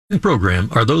Program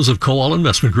are those of Kowal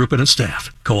Investment Group and its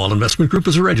staff. Kowal Investment Group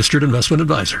is a registered investment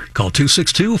advisor. Call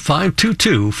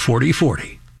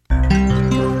 262-522-4040.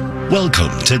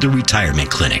 Welcome to the Retirement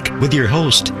Clinic with your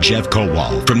host, Jeff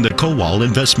Kowal from the Kowal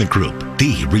Investment Group,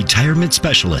 the retirement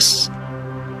specialists.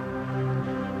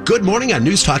 Good morning on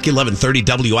News Talk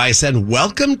 1130 WISN.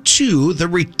 Welcome to the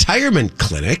Retirement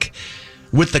Clinic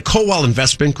with the Kowal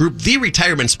Investment Group, the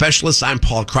retirement specialist. I'm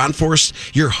Paul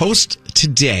Kronforce. Your host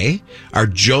today are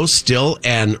Joe Still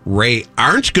and Ray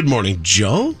Arndt. Good morning,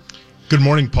 Joe. Good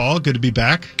morning, Paul. Good to be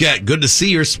back. Good to see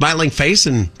your smiling face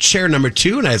in chair number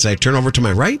 2. And as I turn over to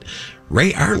my right,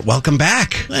 Ray Arndt, welcome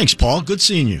back. Thanks, Paul. Good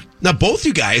seeing you. Now, both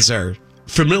you guys are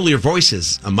familiar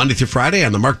voices on Monday through Friday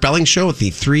on the Mark Belling Show with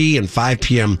the 3 and 5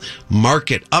 p.m.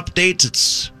 market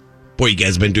updates. Boy, you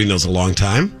guys have been doing those a long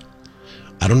time.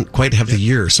 I don't quite have the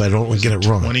year, so I don't want to get it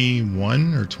wrong.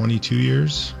 21 or 22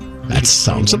 years? That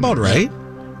sounds about right.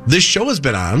 This show has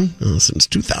been on since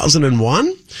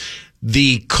 2001.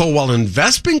 The Kowal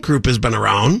Investment Group has been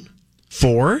around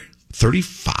for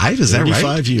 35, is that right?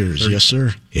 35 years, yes,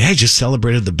 sir. Yeah, I just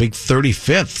celebrated the big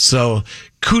 35th. So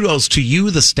kudos to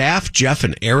you, the staff, Jeff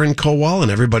and Aaron Kowal,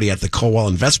 and everybody at the Kowal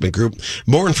Investment Group.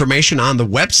 More information on the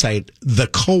website,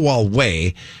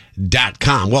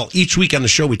 thekowalway.com. Well, each week on the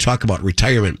show, we talk about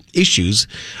retirement issues.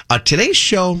 Today's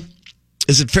show,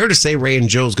 is it fair to say Ray and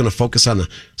Joe is going to focus on the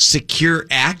Secure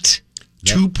Act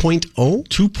 2.0?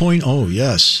 2.0,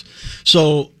 yes.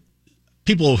 So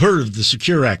people have heard of the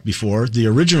Secure Act before. The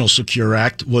original Secure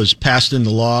Act was passed into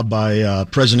law by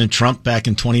President Trump back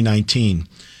in 2019.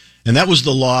 And that was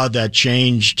the law that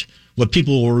changed what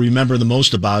people will remember the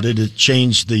most about it. It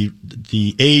changed the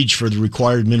age for the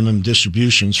required minimum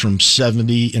distributions from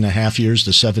 70 and a half years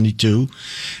to 72.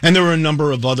 And there were a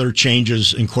number of other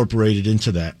changes incorporated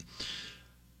into that.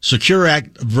 Secure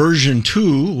Act version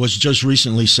 2 was just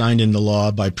recently signed into law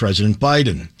by President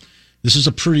Biden. This is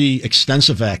a pretty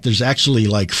extensive act. There's actually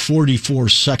like 44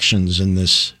 sections in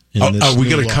this. Are we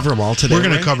going to cover them all today? We're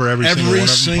going to cover every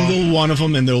single one of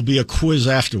them, and there'll be a quiz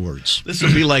afterwards. This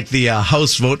will be like the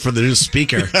House vote for the new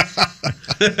speaker. By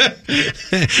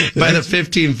the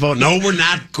 15th vote. No, we're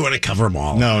not going to cover them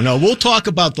all. No. We'll talk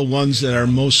about the ones that are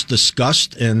most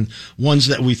discussed and ones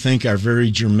that we think are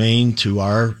very germane to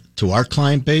our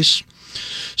client base.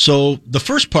 So the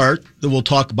first part that we'll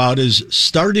talk about is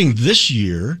starting this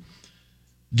year,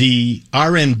 the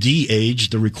RMD age,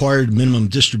 the required minimum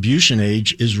distribution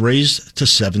age, is raised to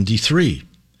 73.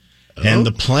 Oh. And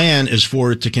the plan is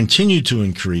for it to continue to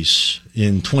increase.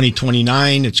 In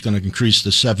 2029, it's going to increase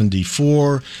to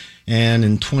 74. And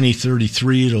in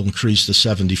 2033, it'll increase to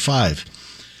 75.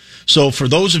 So for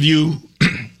those of you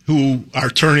who are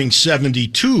turning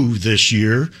 72 this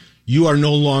year, you are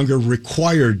no longer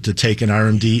required to take an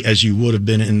RMD as you would have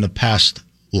been in the past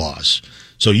laws.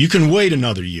 So you can wait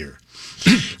another year.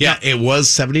 Yeah, it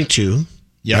was 72.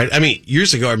 Yeah. Right? I mean,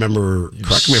 years ago, I remember,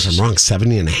 correct me if I'm wrong,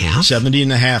 70 and a half? 70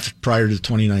 and a half prior to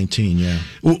 2019, yeah.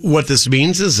 What this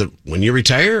means is that when you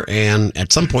retire, and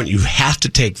at some point you have to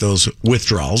take those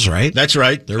withdrawals, right? That's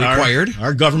right. They're required.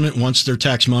 Our government wants their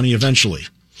tax money eventually.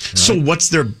 Right? So what's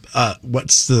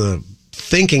the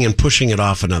thinking and pushing it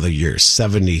off another year?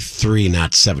 73,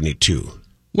 not 72.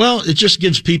 Well, it just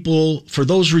gives people, for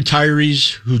those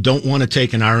retirees who don't want to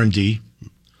take an RMD,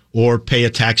 or pay a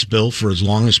tax bill for as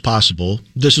long as possible,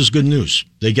 this is good news.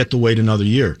 They get to wait another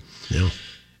year. Yeah.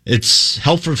 It's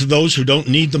helpful for those who don't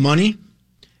need the money,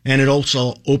 and it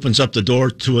also opens up the door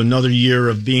to another year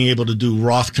of being able to do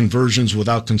Roth conversions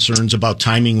without concerns about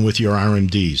timing with your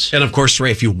RMDs. And, of course,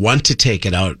 Ray, if you want to take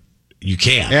it out, you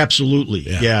can. Absolutely,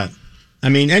 yeah. I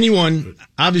mean, anyone,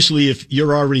 obviously, if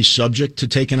you're already subject to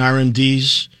taking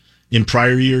RMDs, in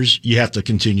prior years, you have to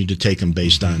continue to take them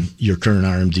based on your current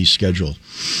RMD schedule.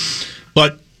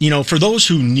 But, for those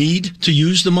who need to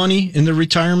use the money in their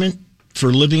retirement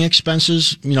for living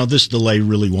expenses, this delay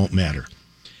really won't matter.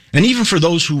 And even for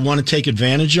those who want to take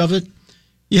advantage of it,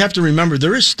 you have to remember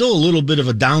there is still a little bit of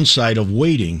a downside of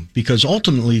waiting because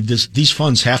ultimately these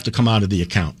funds have to come out of the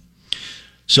account.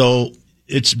 So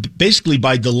it's basically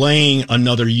by delaying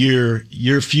another year,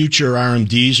 your future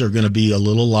RMDs are going to be a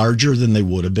little larger than they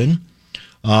would have been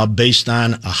based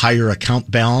on a higher account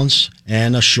balance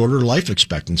and a shorter life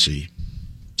expectancy.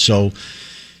 So,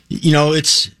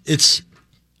 it's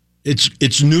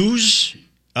news.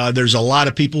 There's a lot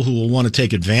of people who will want to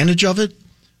take advantage of it.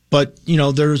 But,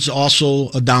 there's also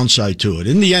a downside to it.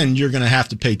 In the end, you're going to have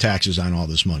to pay taxes on all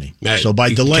this money. So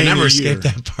by delaying you can never a year,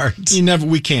 escape that part.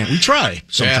 We can't. We try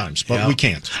sometimes, but we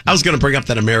can't. I was going to bring up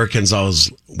that Americans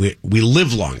we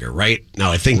live longer, right?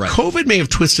 Now, I think COVID may have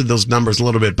twisted those numbers a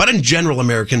little bit, but in general,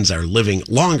 Americans are living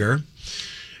longer.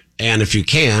 And if you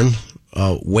can,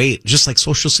 wait, just like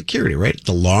Social Security, right?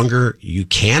 The longer you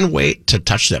can wait to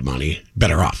touch that money,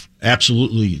 better off.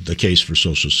 Absolutely the case for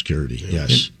Social Security,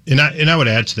 yes. And I would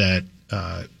add to that,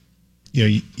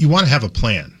 you want to have a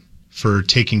plan for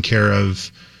taking care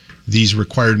of these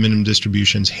required minimum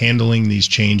distributions, handling these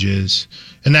changes,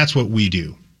 and that's what we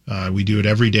do. We do it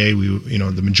every day.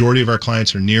 The majority of our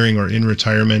clients are nearing or in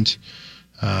retirement.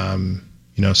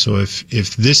 So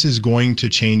if this is going to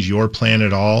change your plan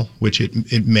at all, which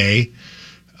it may,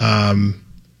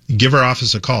 give our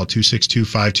office a call,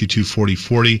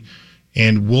 262-522-4040,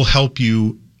 and we'll help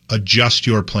you adjust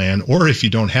your plan. Or if you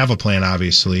don't have a plan,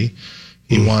 obviously,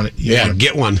 you want to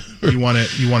get one. you want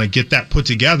to get that put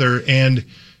together. And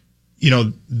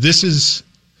this is.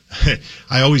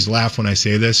 I always laugh when I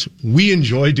say this. We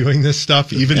enjoy doing this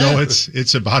stuff, even though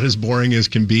it's about as boring as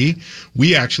can be.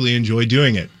 We actually enjoy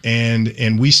doing it,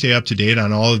 and we stay up to date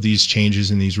on all of these changes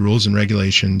and these rules and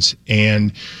regulations,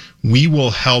 and we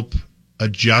will help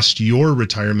adjust your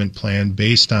retirement plan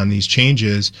based on these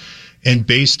changes, and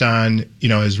based on,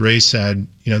 as Ray said,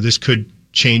 this could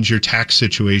change your tax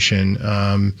situation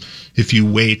if you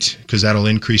wait, because that'll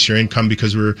increase your income,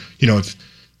 because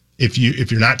if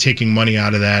you're not taking money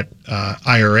out of that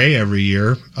IRA every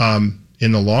year,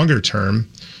 in the longer term,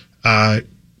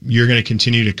 you're going to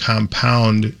continue to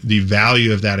compound the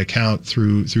value of that account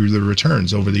through the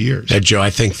returns over the years. Joe, I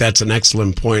think that's an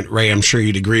excellent point. Ray, I'm sure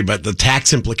you'd agree, but the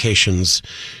tax implications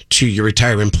to your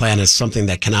retirement plan is something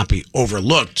that cannot be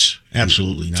overlooked.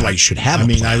 Absolutely not. That's why you should have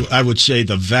a plan. I would say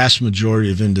the vast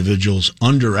majority of individuals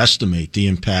underestimate the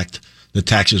impact the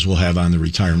taxes will have on the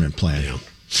retirement plan. Yeah.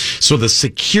 So the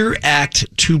Secure Act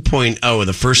 2.0,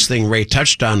 the first thing Ray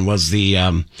touched on was the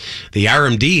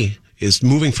RMD is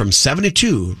moving from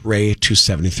 72, Ray, to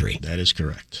 73. That is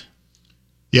correct.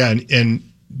 Yeah, and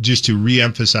just to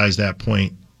reemphasize that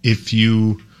point, if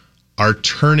you are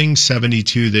turning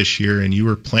 72 this year and you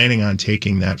were planning on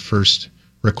taking that first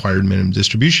required minimum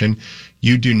distribution,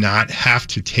 you do not have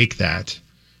to take that.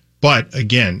 But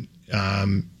again,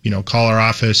 call our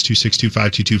office,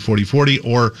 262-522-4040,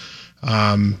 or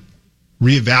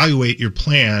reevaluate your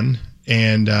plan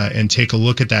and take a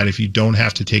look at that if you don't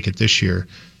have to take it this year,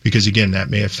 because again, that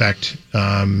may affect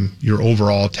your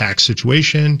overall tax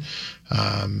situation.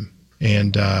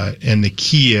 And the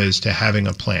key is to having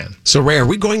a plan. So Ray, are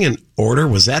we going in order?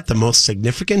 Was that the most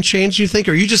significant change, you think,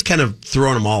 or are you just kind of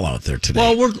throwing them all out there today?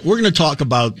 Well, we're going to talk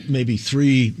about maybe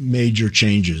three major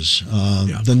changes.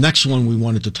 The next one we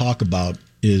wanted to talk about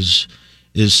is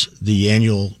the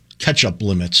annual catch-up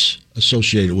limits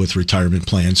associated with retirement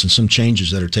plans and some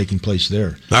changes that are taking place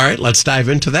there. All right, let's dive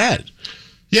into that.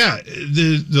 Yeah,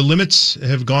 the limits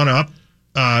have gone up,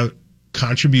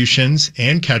 contributions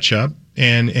and catch-up,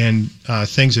 and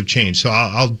things have changed. So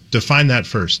I'll define that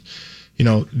first.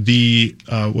 The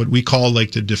what we call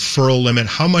like the deferral limit.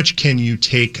 How much can you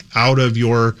take out of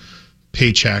your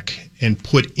paycheck and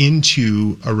put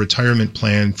into a retirement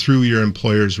plan through your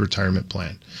employer's retirement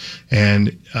plan?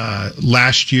 And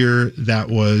last year that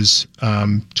was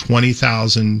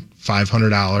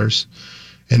 $20,500,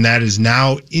 and that is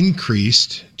now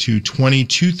increased to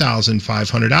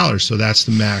 $22,500. So that's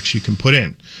the max you can put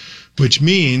in, which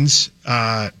means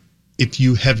if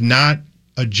you have not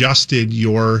adjusted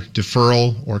your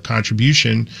deferral or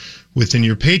contribution within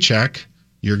your paycheck,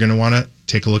 you're going to want to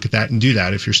take a look at that and do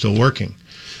that if you're still working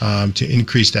to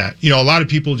increase that. A lot of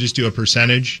people just do a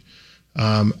percentage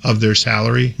of their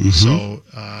salary. Mm-hmm. So,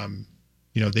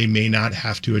 they may not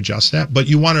have to adjust that, but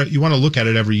you want to look at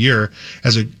it every year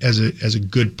as a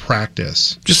good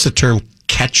practice. Just the term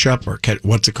catch-up, or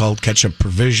what's it called? Catch-up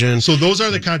provision. So those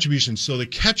are the contributions. So the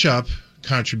catch-up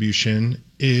contribution,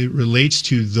 it relates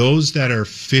to those that are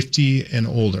 50 and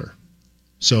older.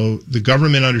 So the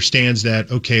government understands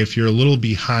that, okay, if you're a little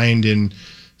behind in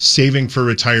saving for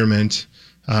retirement,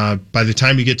 by the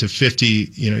time you get to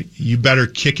 50, you better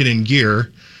kick it in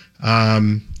gear.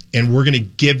 And we're going to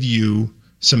give you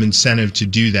some incentive to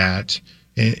do that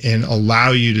and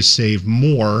allow you to save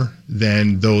more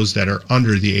than those that are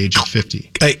under the age of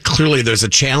 50. Clearly, there's a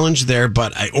challenge there,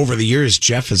 but over the years,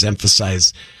 Jeff has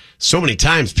emphasized so many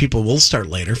times people will start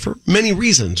later for many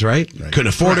reasons, right? Couldn't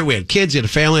afford it. We had kids, you had a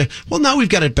family. Well, now we've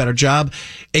got a better job.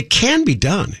 It can be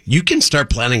done. You can start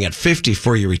planning at 50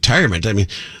 for your retirement. I mean,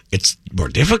 it's more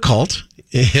difficult.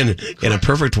 In a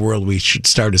perfect world, we should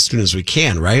start as soon as we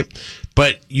can, right?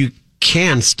 But you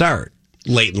can start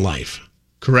late in life.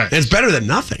 Correct. And it's better than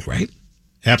nothing, right?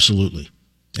 Absolutely.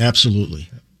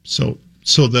 So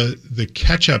the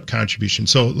catch-up contribution.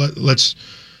 So let's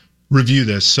review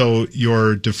this. So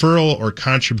your deferral or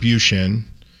contribution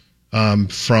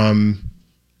from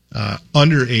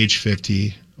under age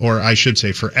 50 or I should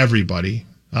say for everybody,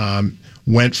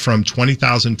 went from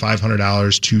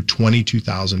 $20,500 to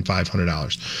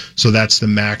 $22,500. So that's the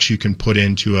max you can put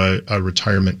into a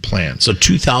retirement plan. So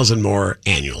 $2,000 more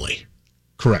annually.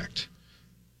 Correct.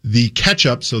 The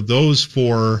catch-up, so those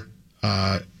for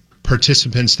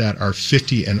participants that are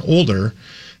 50 and older,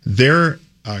 their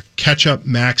catch-up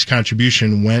max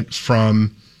contribution went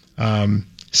from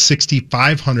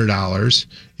 $6,500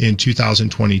 in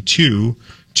 2022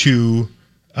 to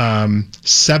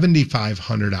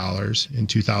 $7,500 in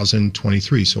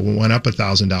 2023. So it went up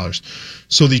 $1,000.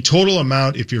 So the total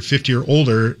amount, if you're 50 or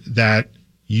older, that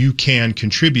you can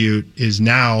contribute is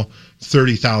now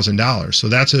 $30,000. So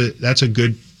that's a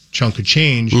good chunk of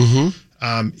change.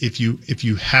 If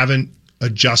you haven't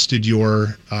adjusted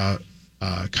your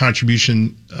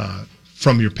contribution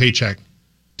from your paycheck,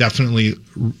 definitely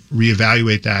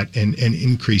reevaluate that and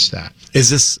increase that. Is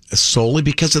this solely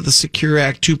because of the Secure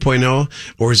Act 2.0,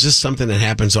 or is this something that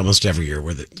happens almost every year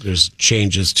where there's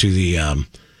changes to the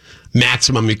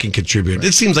maximum you can contribute? Right.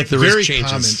 It seems like there is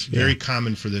changes. Very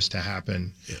common for this to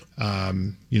happen.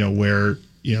 Where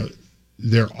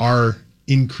there are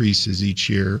increases each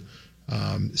year,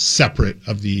 separate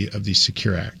of the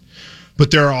Secure Act.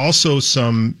 But there are also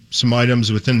some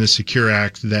items within the Secure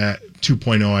Act that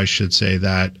 2.0, I should say,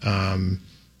 that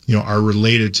are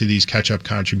related to these catch-up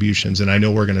contributions, and I know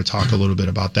we're going to talk a little bit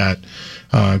about that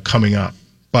coming up.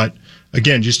 But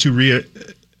again, just to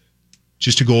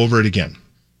go over it again,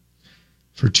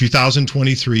 for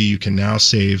 2023, you can now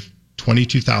save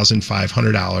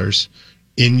 $22,500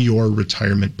 in your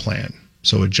retirement plan.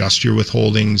 So adjust your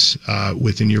withholdings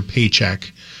within your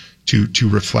paycheck to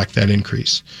reflect that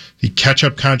increase. The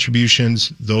catch-up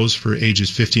contributions, those for ages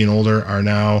 50 and older, are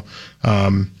now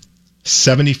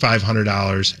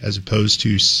 $7,500 as opposed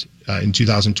to in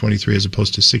 2023 as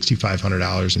opposed to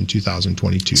 $6,500 in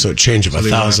 2022. So a change of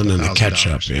 $1,000 in the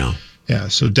catch-up, yeah. Yeah,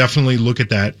 so definitely look at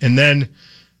that. And then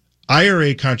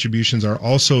IRA contributions are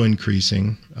also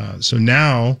increasing. So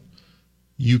now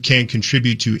you can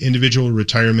contribute to individual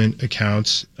retirement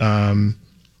accounts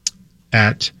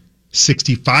at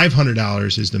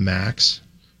 $6,500 is the max,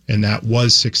 and that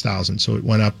was $6,000, so it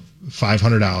went up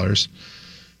 $500.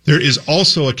 There is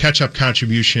also a catch-up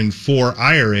contribution for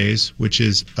IRAs, which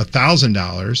is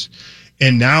 $1,000,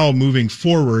 and now moving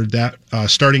forward, that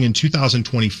starting in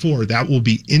 2024, that will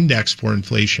be indexed for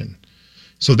inflation.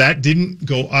 So that didn't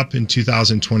go up in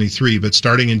 2023, but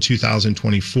starting in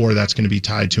 2024, that's going to be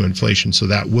tied to inflation, so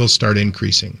that will start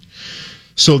increasing.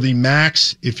 So the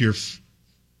max, if you're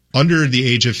under the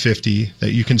age of 50,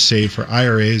 that you can save for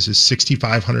IRAs is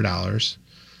 $6,500.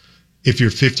 If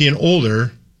you're 50 and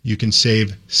older, you can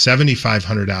save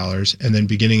 $7,500, and then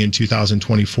beginning in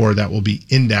 2024, that will be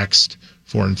indexed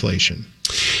for inflation.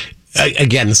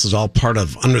 Again, this is all part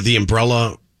of under the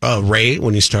umbrella, Ray,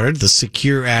 when you started, the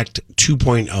Secure Act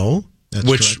 2.0,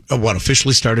 which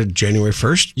officially started January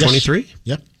 1st, 23?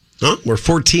 Yep. Oh, we're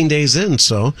 14 days in,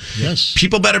 so yes,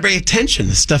 people better pay attention.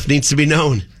 This stuff needs to be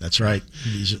known. That's right.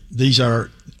 These are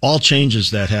all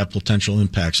changes that have potential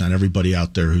impacts on everybody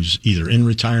out there who's either in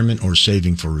retirement or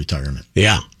saving for retirement.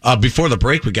 Yeah. Before the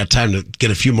break, we got time to get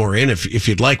a few more in if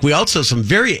you'd like. We also have some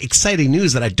very exciting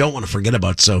news that I don't want to forget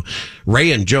about. So,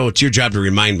 Ray and Joe, it's your job to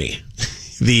remind me.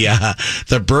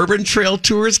 The Bourbon Trail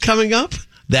Tour is coming up.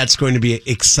 That's going to be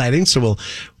exciting. So we'll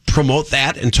promote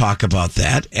that and talk about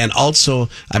that. And also,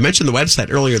 I mentioned the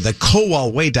website earlier, the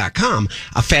CowallWay.com,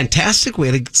 a fantastic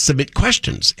way to submit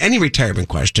questions, any retirement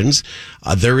questions.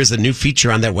 There is a new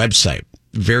feature on that website.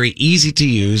 Very easy to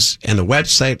use, and the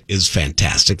website is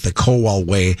fantastic, the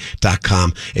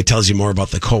CowallWay.com. It tells you more about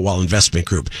the Cowall Investment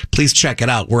Group. Please check it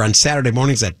out. We're on Saturday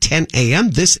mornings at 10 a.m.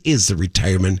 This is the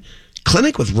Retirement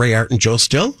Clinic with Ray Art and Joe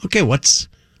Still. Okay, what's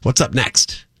up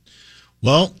next?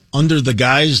 Well, under the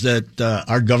guise that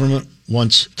our government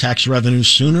wants tax revenue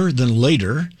sooner than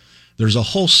later, there's a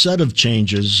whole set of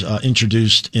changes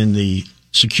introduced in the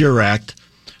Secure Act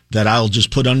that I'll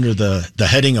just put under the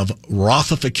heading of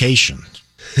Rothification.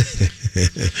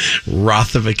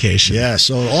 Rothification. Yeah,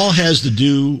 so it all has to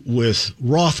do with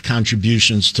Roth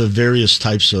contributions to various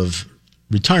types of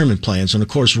retirement plans. And of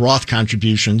course, Roth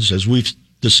contributions, as we've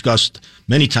discussed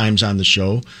many times on the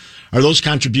show, are those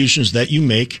contributions that you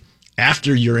make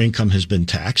after your income has been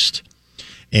taxed,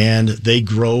 and they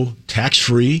grow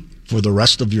tax-free for the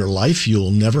rest of your life.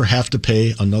 You'll never have to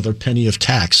pay another penny of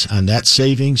tax on that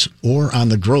savings or on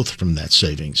the growth from that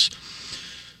savings.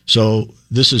 So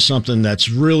this is something that's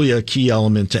really a key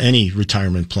element to any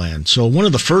retirement plan. So one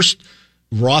of the first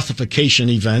Rothification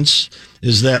events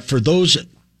is that for those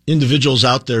individuals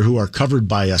out there who are covered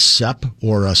by a SEP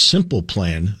or a simple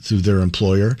plan through their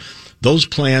employer, those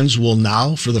plans will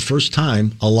now, for the first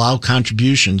time, allow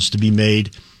contributions to be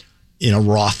made in a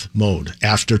Roth mode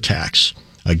after tax.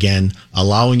 Again,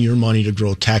 allowing your money to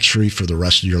grow tax-free for the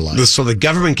rest of your life. So the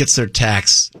government gets their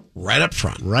tax right up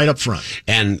front. Right up front.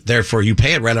 And therefore you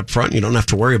pay it right up front. You don't have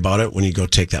to worry about it when you go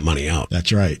take that money out.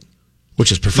 That's right.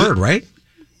 Which is preferred, right?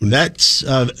 That's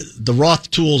the Roth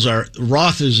tools are.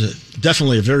 Roth is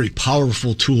definitely a very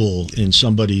powerful tool in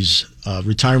somebody's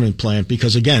retirement plan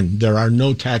because, again, there are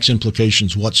no tax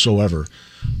implications whatsoever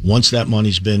once that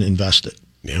money's been invested.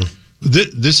 Yeah.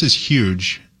 This is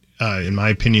huge, in my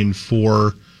opinion,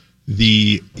 for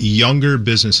the younger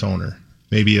business owner,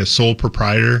 maybe a sole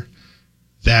proprietor,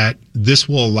 that this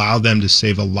will allow them to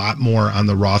save a lot more on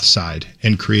the Roth side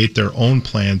and create their own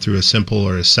plan through a simple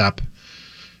or a SEP.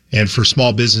 And for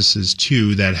small businesses,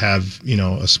 too, that have,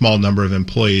 a small number of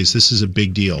employees, this is a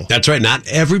big deal. That's right. Not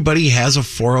everybody has a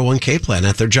 401k plan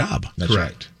at their job. That's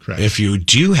Correct. Correct. If you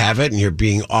do have it and you're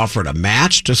being offered a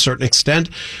match to a certain extent,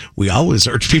 we always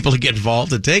urge people to get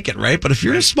involved and take it, right? But if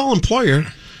you're a small employer,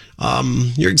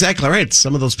 you're exactly right.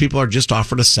 Some of those people are just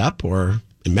offered a SEP, or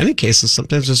in many cases,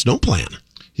 sometimes there's no plan.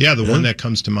 Yeah, the one that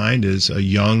comes to mind is a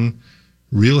young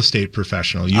real estate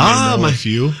professional. You may know a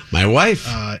few. My wife.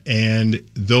 And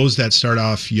those that start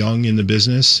off young in the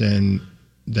business and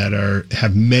that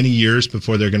have many years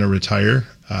before they're going to retire,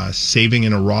 saving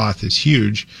in a Roth is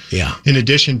huge. Yeah. In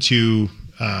addition to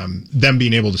them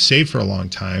being able to save for a long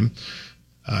time,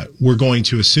 we're going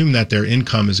to assume that their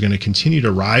income is going to continue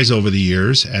to rise over the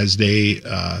years as they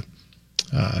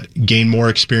gain more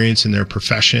experience in their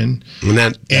profession. And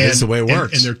that is the way it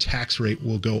works. And their tax rate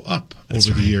will go up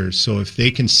over the years. So if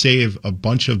they can save a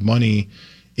bunch of money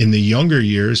in the younger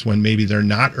years when maybe they're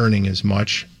not earning as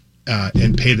much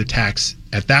and pay the tax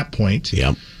at that point,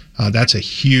 that's a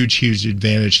huge, huge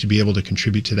advantage to be able to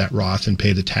contribute to that Roth and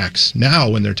pay the tax now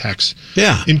when their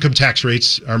income tax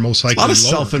rates are most likely lower. A lot of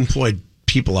lower. Self-employed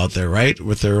people out there, right,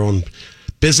 with their own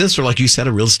business, or like you said,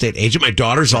 a real estate agent. My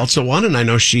daughter's also one, and I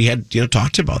know she had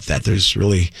talked about that. There's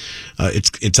really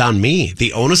it's on me.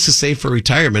 The onus to save for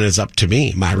retirement is up to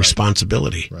me, my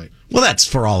responsibility. Right. Well, that's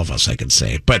for all of us, I could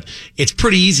say, but it's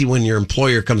pretty easy when your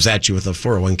employer comes at you with a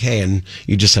 401k and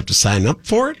you just have to sign up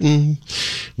for it and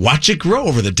watch it grow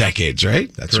over the decades,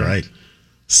 right? That's right.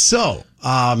 So,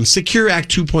 Secure Act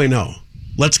 2.0.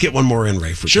 Let's get one more in,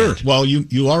 Ray. Sure. Well,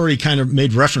 you already kind of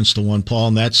made reference to one, Paul,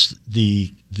 and that's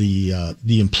the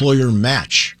employer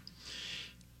match.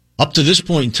 Up to this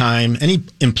point in time, any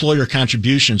employer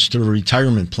contributions to a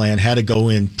retirement plan had to go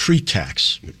in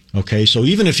pre-tax. Okay, so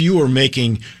even if you were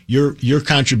making your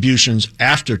contributions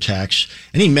after tax,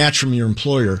 any match from your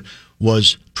employer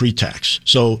was pre-tax.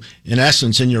 So in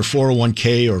essence, in your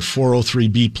 401k or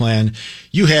 403b plan,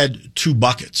 you had two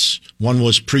buckets. One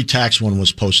was pre-tax, one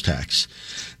was post-tax.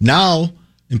 Now,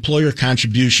 employer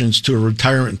contributions to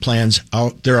retirement plans,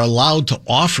 they're allowed to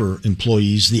offer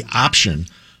employees the option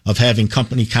of having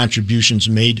company contributions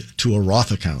made to a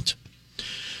Roth account.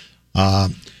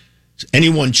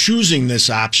 Anyone choosing this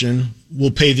option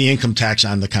will pay the income tax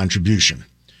on the contribution.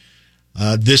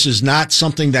 This is not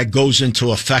something that goes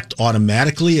into effect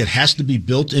automatically. It has to be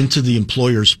built into the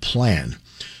employer's plan.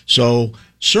 So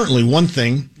certainly one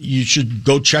thing, you should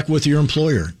go check with your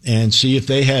employer and see if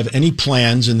they have any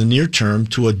plans in the near term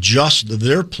to adjust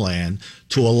their plan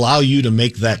to allow you to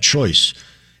make that choice.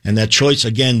 And that choice,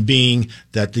 again, being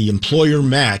that the employer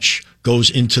match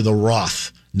goes into the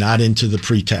Roth, not into the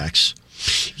pre-tax.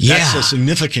 Yeah. That's a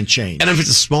significant change. And if it's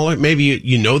a smaller, maybe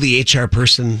you know the HR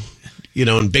person,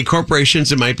 in big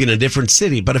corporations, it might be in a different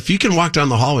city. But if you can walk down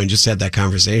the hallway and just have that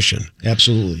conversation.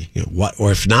 Absolutely.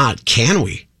 Or if not, can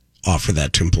we offer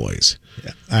that to employees?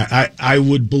 I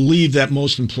would believe that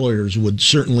most employers would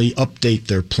certainly update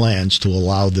their plans to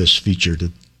allow this feature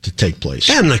to take place.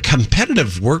 And in a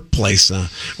competitive workplace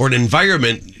or an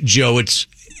environment, Joe, it's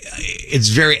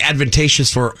very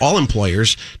advantageous for all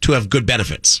employers to have good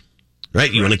benefits. Right?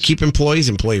 You want to keep employees,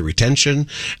 employee retention.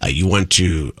 You want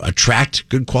to attract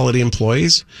good quality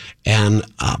employees, and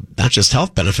not just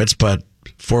health benefits, but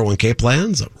 401k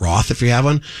plans, Roth if you have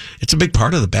one. It's a big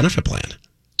part of the benefit plan.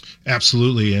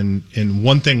 Absolutely. And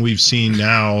one thing we've seen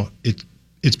now,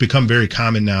 it's become very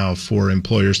common now for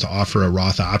employers to offer a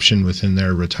Roth option within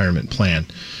their retirement plan.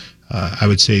 I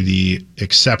would say the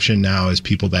exception now is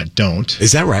people that don't.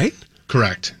 Is that right?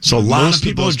 Correct. So a lot of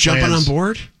people are jumping on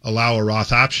board? Allow a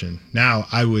Roth option. Now,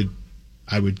 I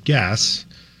would guess,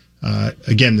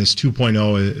 again, this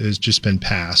 2.0 has just been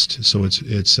passed, so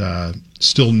it's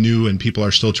still new, and people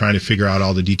are still trying to figure out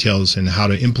all the details and how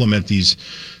to implement these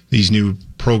new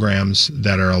programs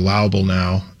that are allowable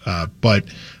now. But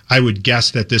I would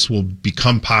guess that this will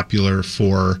become popular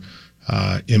for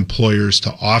employers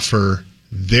to offer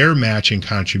their matching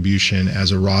contribution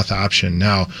as a Roth option.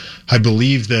 Now, I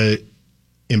believe the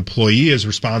employee is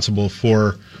responsible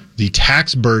for the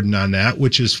tax burden on that,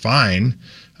 which is fine.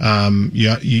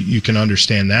 You can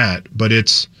understand that, but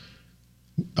it's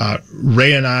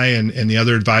Ray and I and the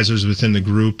other advisors within the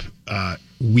group.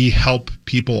 We help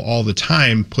people all the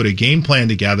time put a game plan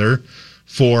together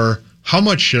for how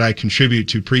much should I contribute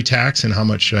to pre-tax and how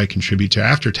much should I contribute to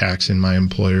after-tax in my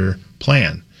employer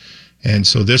plan. And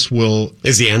so this will...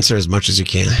 Is the answer as much as you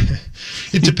can?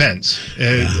 It depends.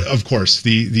 Of course,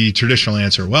 the traditional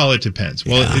answer, well, it depends.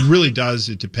 Well, it really does.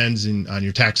 It depends on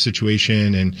your tax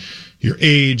situation and your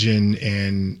age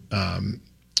and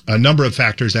a number of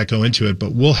factors that go into it.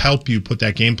 But we'll help you put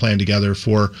that game plan together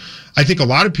for, I think a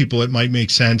lot of people, it might make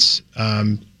sense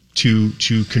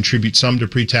to contribute some to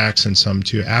pre-tax and some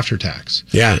to after-tax.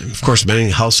 Yeah, of course, many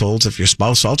households, if your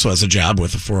spouse also has a job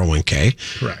with a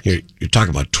 401k, correct, you're talking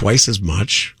about twice as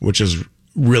much, which is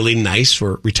really nice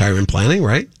for retirement planning,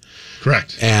 right?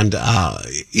 Correct. And,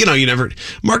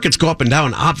 markets go up and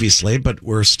down, obviously, but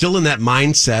we're still in that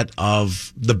mindset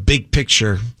of the big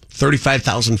picture,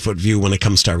 35,000-foot view when it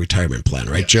comes to our retirement plan,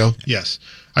 right, Joe? Yes.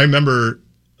 I remember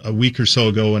a week or so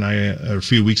ago a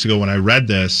few weeks ago when I read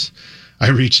this, I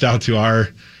reached out to our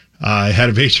head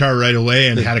of HR right away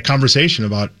and had a conversation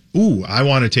about, I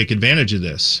want to take advantage of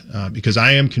this because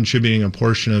I am contributing a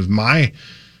portion of my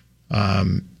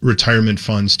retirement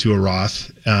funds to a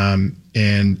Roth,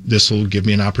 and this will give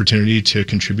me an opportunity to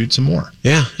contribute some more.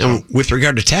 Yeah, and with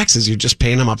regard to taxes, you're just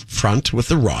paying them up front with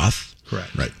the Roth.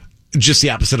 Correct. Right. Just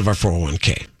the opposite of our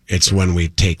 401k. It's when we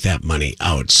take that money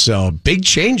out. So big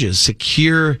changes.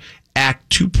 Secure Act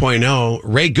 2.0.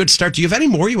 Ray, good start. Do you have any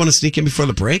more you want to sneak in before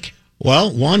the break?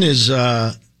 Well, one is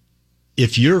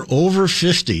if you're over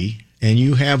 50 and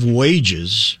you have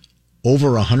wages over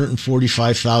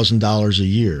 $145,000 a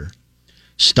year,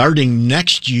 starting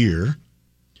next year,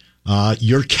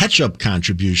 your catch-up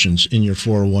contributions in your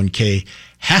 401k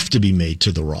have to be made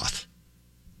to the Roth.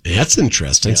 That's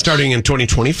interesting. Yes. Starting in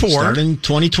 2024. Starting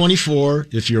 2024,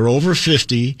 if you're over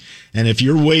 50 and if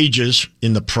your wages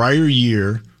in the prior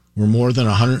year were more than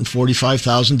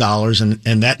 $145,000,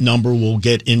 and that number will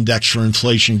get indexed for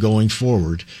inflation going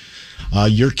forward,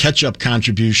 your catch-up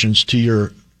contributions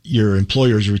to your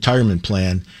employer's retirement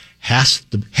plan have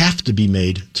to be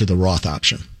made to the Roth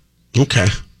option. Okay.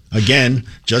 Again,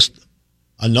 just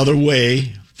another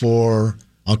way for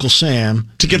Uncle Sam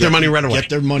to get their money right away. Get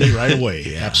their money right away.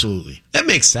 Yeah. Absolutely. That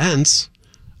makes sense.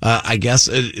 I guess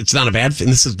it's not a bad thing.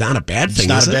 This is not a bad thing.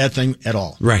 It's not a bad thing at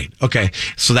all. Right. Okay.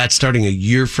 So that's starting a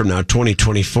year from now,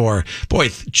 2024. Boy,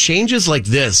 changes like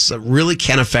this really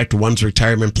can affect one's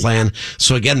retirement plan.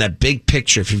 So again, that big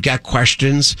picture, if you've got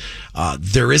questions,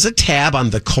 there is a tab on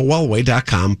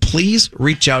thecowellway.com. Please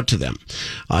reach out to them.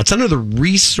 It's under the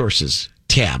resources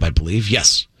tab, I believe.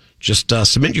 Yes. Just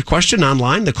submit your question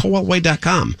online,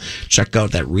 thecowellway.com. Check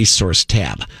out that resource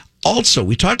tab. Also,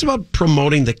 we talked about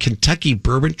promoting the Kentucky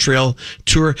Bourbon Trail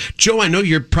Tour. Joe, I know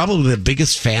you're probably the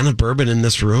biggest fan of bourbon in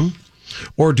this room.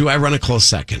 Or do I run a close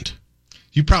second?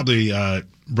 You probably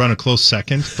run a close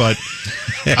second, but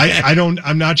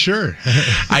I'm not sure.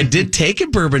 I did take a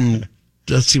bourbon.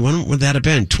 Let's see, when would that have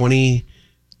been?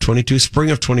 2022,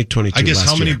 spring of 2022. I guess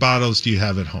how many year. bottles do you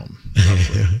have at home?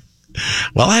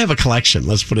 Well, I have a collection.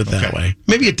 Let's put it that way.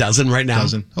 Maybe a dozen right now.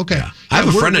 Okay. Yeah. I have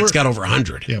a friend that's got over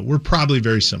 100. Yeah, we're probably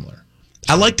very similar.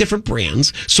 I like different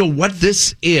brands. So what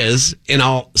this is, in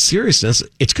all seriousness,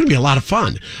 it's going to be a lot of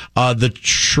fun. The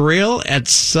trail at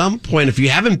some point, if you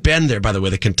haven't been there, by the way,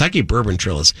 the Kentucky Bourbon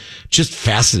Trail is just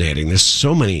fascinating. There's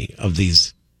so many of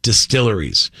these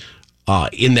distilleries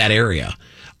in that area.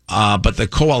 But the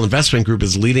Kowal Investment Group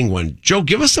is leading one. Joe,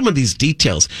 give us some of these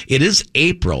details. It is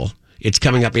April. It's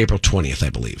coming up April 20th, I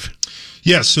believe.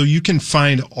 Yeah, so you can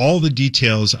find all the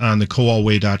details on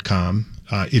thecowellway.com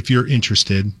if you're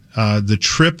interested. The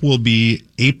trip will be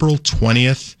April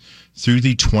 20th through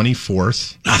the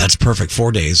 24th. That's perfect.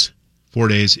 4 days. 4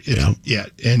 days. Yeah.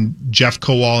 And Jeff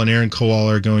Kowal and Aaron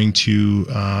Kowal are going to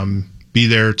be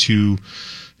there to,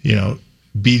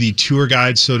 be the tour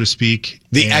guides, so to speak.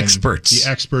 The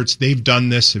experts. They've done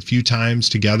this a few times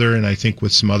together, and I think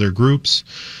with some other groups.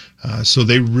 So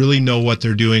they really know what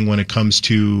they're doing when it comes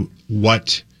to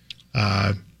what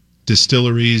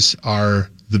distilleries are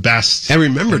the best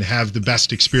and have the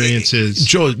best experiences.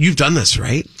 Joe, you've done this,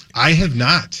 right? I have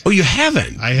not. Oh, you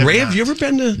haven't? I have Ray, not. have you ever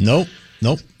been to? Nope.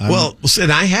 Nope. Well,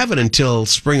 and I haven't until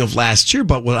spring of last year,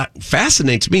 but what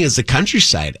fascinates me is the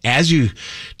countryside. As you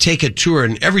take a tour,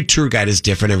 and every tour guide is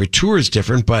different, every tour is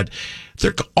different, but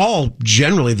they're all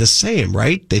generally the same,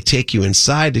 right? They take you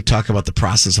inside, they talk about the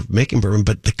process of making bourbon,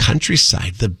 but the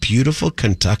countryside, the beautiful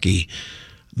Kentucky,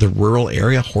 the rural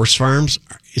area, horse farms,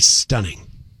 it's stunning.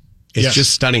 It's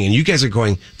just stunning. And you guys are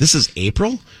going, this is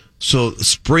April, so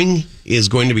spring is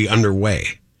going to be underway.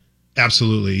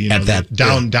 Absolutely. You know,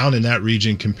 down in that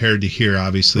region compared to here,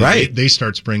 obviously. Right. They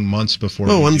start spring months before.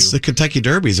 Well, once the Kentucky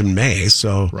Derby's in May,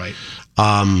 so. Right.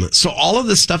 So all of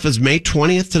this stuff is May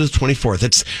 20th to the 24th.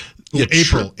 It's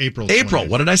April. April.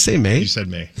 What did I say, May? You said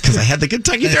May. Because I had the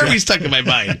Kentucky Derby stuck in my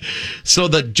mind. So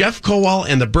the Jeff Kowal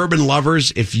and the Bourbon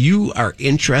Lovers, if you are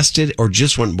interested or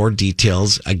just want more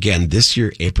details, again, this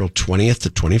year, April 20th to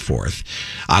 24th,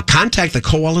 contact the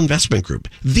Kowal Investment Group,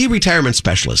 the retirement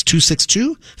specialist,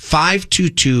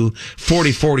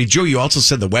 262-522-4040. Joe, you also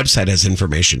said the website has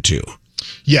information too.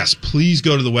 Yes, please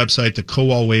go to the website,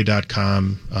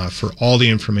 thekowalway.com, for all the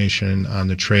information on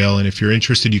the trail. And if you're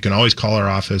interested, you can always call our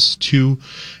office,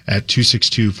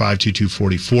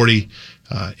 262-522-4040,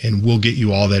 and we'll get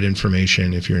you all that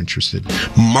information if you're interested.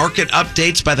 Market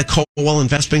updates by the Kowal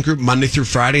Investment Group, Monday through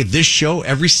Friday. This show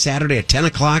every Saturday at 10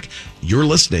 o'clock. You're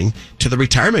listening to the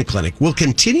Retirement Clinic. We'll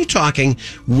continue talking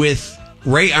with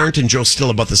Ray Arndt and Joe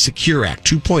Still about the Secure Act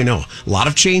 2.0. A lot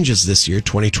of changes this year,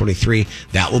 2023.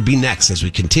 That will be next as we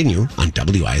continue on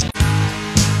WISN.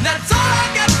 That's all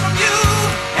I got from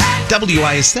you.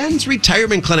 WISN's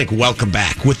Retirement Clinic. Welcome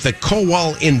back with the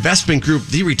Kowal Investment Group,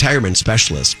 the retirement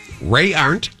specialist. Ray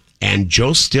Arndt and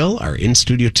Joe Still are in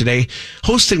studio today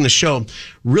hosting the show.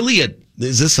 Really,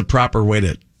 is this a proper way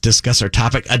to discuss our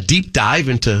topic? A deep dive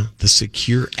into the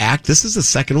Secure Act. This is the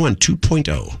second one,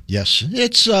 2.0. Yes.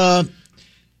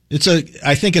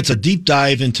 I think it's a deep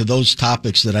dive into those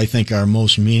topics that I think are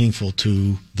most meaningful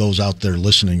to those out there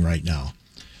listening right now.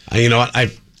 You know what? I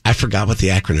forgot what the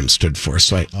acronym stood for.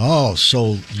 So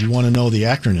you want to know the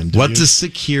acronym? What does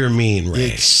Secure mean, Ray?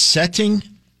 It's setting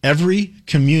every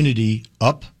community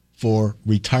up for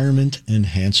retirement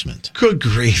enhancement. Good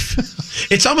grief.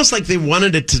 It's almost like they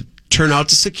wanted it to turn out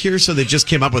to secure, so they just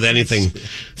came up with anything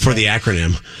for the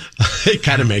acronym. It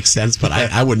kind of makes sense, but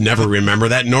I would never remember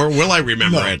that, nor will I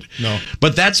remember it. No.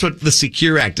 But that's what the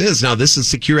Secure Act is. Now, this is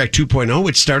Secure Act 2.0,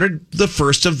 which started the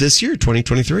first of this year,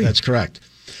 2023. That's correct.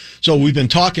 So we've been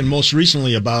talking most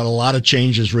recently about a lot of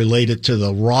changes related to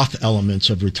the Roth elements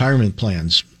of retirement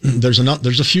plans. There's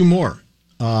a few more.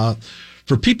 For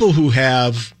people who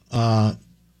have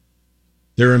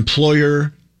their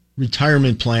employer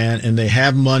retirement plan and they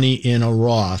have money in a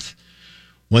Roth,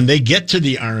 when they get to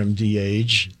the RMD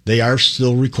age, they are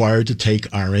still required to take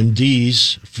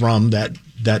RMDs from that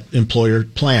employer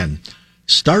plan.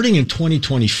 Starting in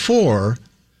 2024,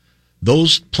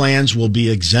 those plans will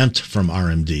be exempt from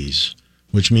RMDs,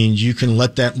 which means you can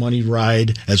let that money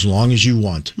ride as long as you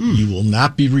want. You will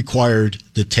not be required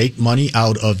to take money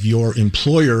out of your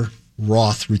employer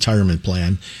Roth retirement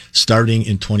plan starting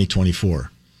in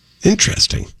 2024.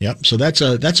 Interesting. Yep. So that's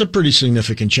a pretty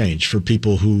significant change for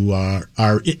people who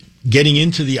are getting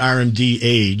into the RMD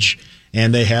age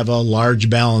and they have a large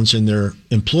balance in their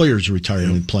employer's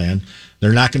retirement plan.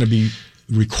 They're not going to be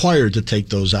required to take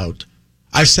those out.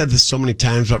 I've said this so many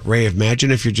times, but Ray,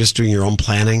 imagine if you're just doing your own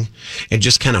planning and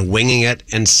just kind of winging it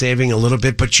and saving a little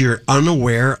bit, but you're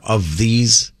unaware of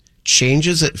these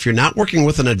changes. If you're not working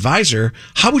with an advisor,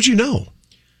 how would you know?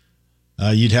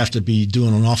 You'd have to be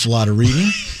doing an awful lot of reading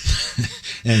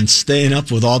and staying up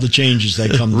with all the changes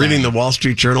that come Reading down. the Wall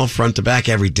Street Journal front to back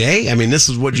every day. I mean, this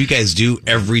is what you guys do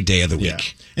every day of the week. Yeah.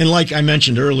 And like I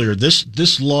mentioned earlier,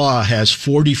 this law has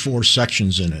 44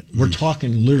 sections in it. We're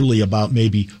talking literally about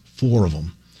maybe 4 of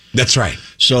them. That's right.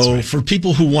 So for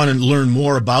people who want to learn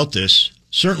more about this,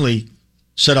 certainly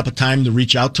set up a time to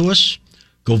reach out to us.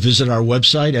 Go visit our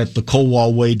website at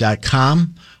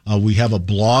thekowalway.com. We have a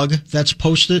blog that's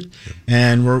posted,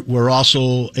 and we're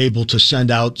also able to send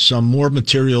out some more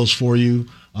materials for you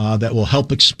that will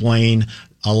help explain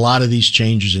a lot of these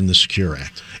changes in the Secure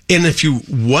Act. And if you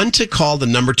want to call the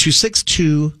number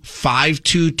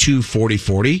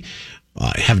 262-522-4040,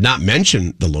 I have not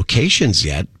mentioned the locations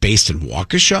yet. Based in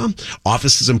Waukesha,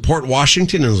 offices in Port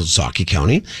Washington and Ozaukee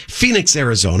County, Phoenix,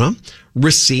 Arizona,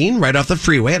 Racine, right off the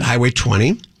freeway at Highway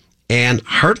 20, and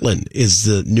Heartland is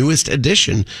the newest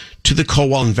addition to the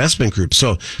Kowal Investment Group.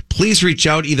 So please reach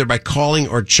out either by calling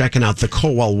or checking out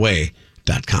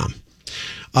thekowalway.com.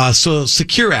 So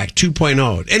Secure Act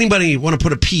 2.0. Anybody want to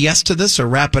put a PS to this or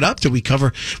wrap it up? Did we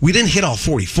cover? We didn't hit all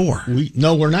 44.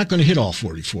 No, we're not going to hit all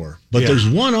 44. But there's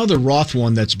one other Roth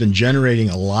one that's been generating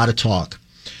a lot of talk.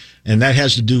 and that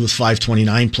has to do with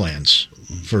 529 plans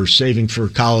for saving for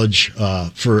college,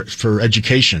 for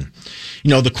education. You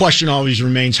know, the question always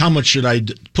remains, how much should I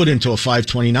put into a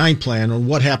 529 plan, or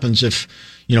what happens if,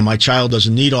 you know, my child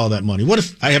doesn't need all that money? What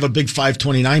if I have a big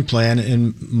 529 plan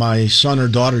and my son or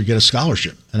daughter get a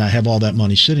scholarship and I have all that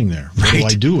money sitting there? What do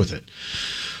I do with it?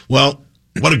 Well,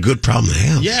 what a good problem to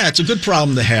have. Yeah, it's a good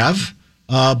problem to have.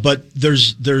 But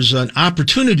there's an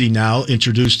opportunity now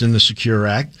introduced in the Secure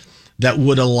Act that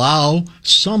would allow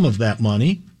some of that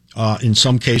money, in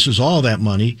some cases all that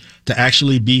money, to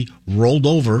actually be rolled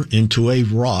over into a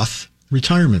Roth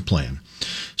retirement plan.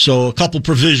 So a couple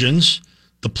provisions.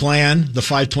 The plan, the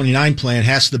 529 plan,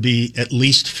 has to be at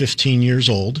least 15 years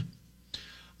old.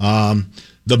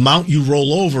 The amount you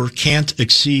roll over can't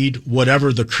exceed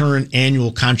whatever the current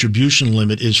annual contribution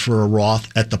limit is for a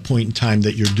Roth at the point in time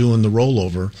that you're doing the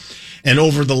rollover. And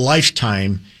over the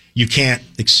lifetime, you can't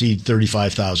exceed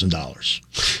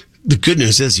 $35,000. The good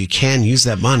news is you can use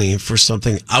that money for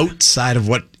something outside of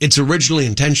what its originally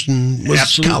intention was.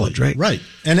 Absolutely. College, right? Right.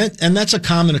 And that's a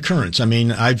common occurrence. I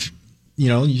mean,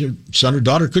 your son or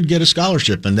daughter could get a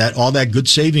scholarship, and that all that good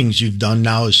savings you've done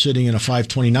now is sitting in a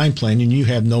 529 plan, and you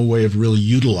have no way of really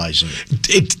utilizing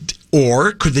it.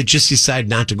 Or could they just decide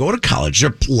not to go to college?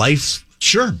 Their life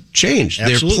changed.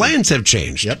 Absolutely. Their plans have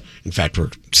changed. Yep. In fact,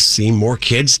 we're seeing more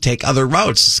kids take other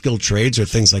routes, skilled trades or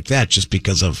things like that, just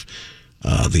because of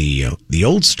the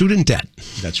old student debt.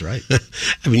 That's right.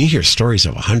 I mean, you hear stories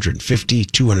of 150,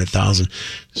 200,000.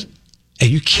 Are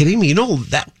you kidding me? You know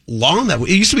that long that it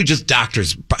used to be just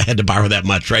doctors had to borrow that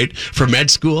much, right? For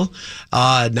med school.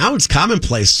 Now it's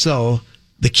commonplace. So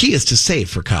the key is to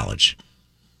save for college.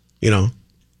 You know?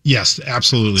 Yes,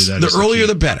 absolutely. The earlier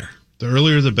the better. The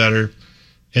earlier the better.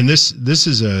 And this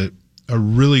is a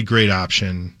really great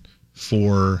option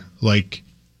for, like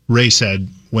Ray said,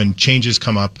 when changes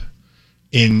come up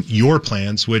in your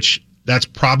plans, which that's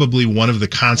probably one of the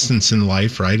constants in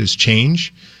life, right? Is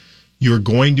change. You're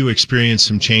going to experience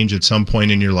some change at some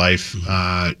point in your life.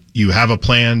 You have a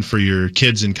plan for your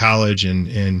kids in college, and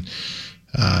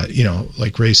you know,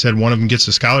 like Ray said, one of them gets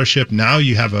a scholarship. Now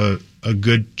you have a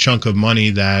good chunk of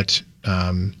money that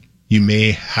you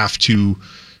may have to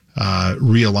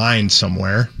realign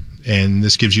somewhere, and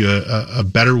this gives you a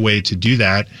better way to do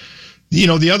that. You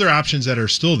know, the other options that are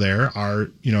still there are,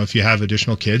 you know, if you have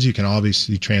additional kids, you can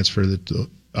obviously transfer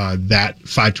that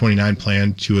 529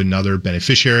 plan to another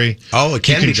beneficiary. Oh, it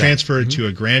can be You can transfer it to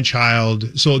a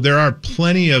grandchild. So there are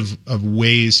plenty of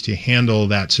ways to handle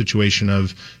that situation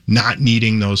of not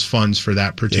needing those funds for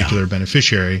that particular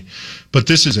beneficiary. But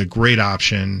this is a great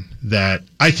option that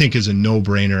I think is a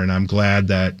no-brainer, and I'm glad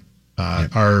that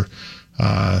our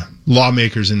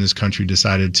lawmakers in this country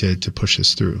decided to push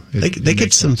this through. They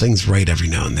get some things right every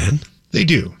now and then. They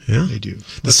do. Yeah. They do.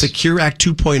 The Secure Act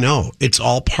 2.0, it's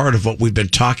all part of what we've been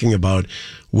talking about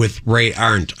with Ray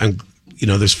Arndt. You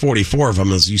know, there's 44 of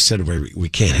them, as you said, we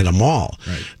can't hit them all.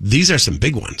 Right. These are some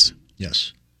big ones.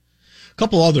 Yes. A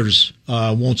couple others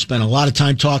won't spend a lot of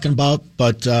time talking about,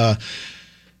 but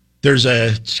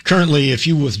there's currently, if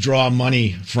you withdraw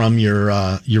money from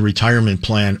your retirement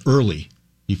plan early,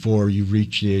 before you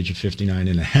reach the age of 59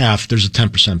 and a half, there's a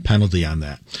 10% penalty on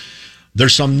that.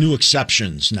 There's some new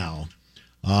exceptions now.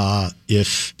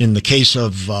 If in the case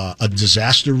of a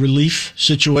disaster relief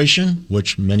situation,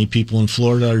 which many people in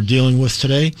Florida are dealing with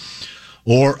today,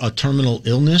 or a terminal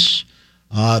illness,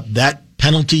 that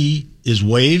penalty is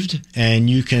waived, and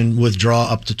you can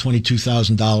withdraw up to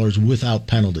 $22,000 without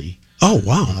penalty. Oh,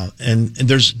 wow. And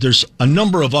there's a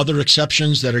number of other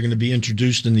exceptions that are going to be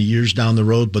introduced in the years down the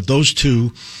road, but those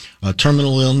two,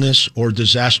 terminal illness or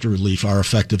disaster relief, are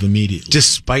effective immediately.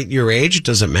 Despite your age,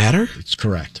 does it matter? It's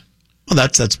correct. Well,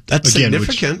 that's again,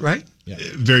 significant, right?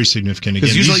 Very significant. Again,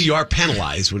 because usually you are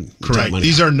penalized when correct.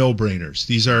 These are no-brainers.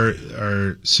 These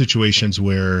are situations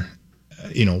where,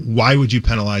 you know, why would you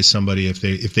penalize somebody if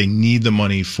they need the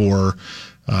money for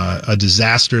a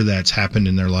disaster that's happened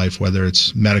in their life, whether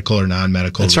it's medical or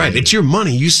non-medical. That's right. It's your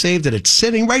money. You saved it. It's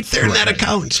sitting right there in that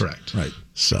account. Correct. Right.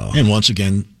 So, and once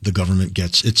again, the government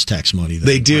gets its tax money.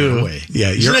 They do. Right away. Yeah.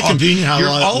 Isn't it convenient how you're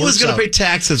it always going to out? pay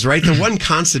taxes, right? The one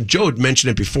constant, Joe had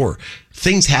mentioned it before,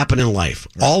 things happen in life.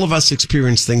 Right. All of us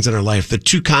experience things in our life. The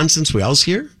two constants we always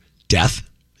hear, death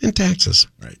and taxes.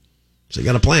 Right. So you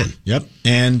got a plan. Yep.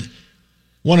 And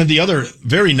one of the other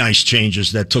very nice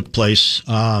changes that took place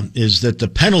is that the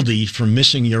penalty for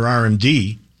missing your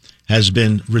RMD has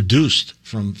been reduced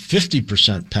from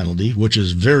 50% penalty, which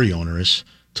is very onerous,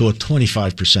 to a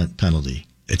 25% penalty.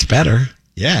 It's better.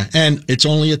 Yeah, and it's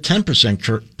only a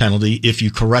 10% penalty if you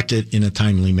correct it in a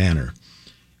timely manner.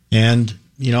 And,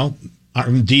 you know,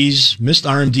 missed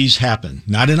RMDs happen.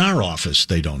 Not in our office,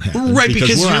 they don't happen. Right,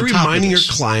 because we're you're on top of reminding your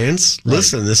this. clients,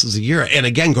 listen, this is a year. And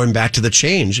again, going back to the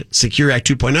change, Secure Act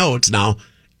 2.0, it's now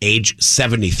age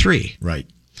 73. Right.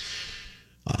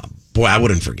 Boy, I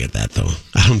wouldn't forget that, though.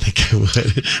 I don't think I would.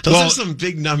 Those Well, are some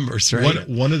big numbers, right?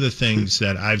 One of the things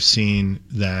that I've seen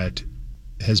that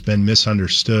has been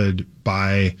misunderstood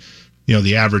by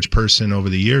the average person over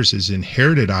the years is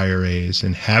inherited IRAs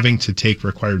and having to take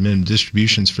required minimum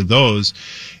distributions for those,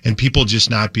 and people just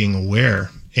not being aware.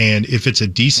 And if it's a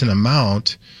decent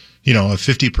amount, a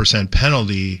 50%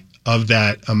 penalty of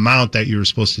that amount that you were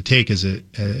supposed to take,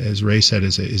 as Ray said,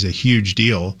 is a huge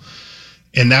deal.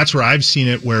 And that's where I've seen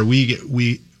it, where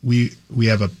we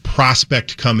have a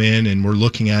prospect come in and we're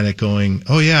looking at it going,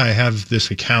 oh yeah, I have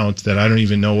this account that I don't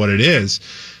even know what it is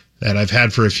that I've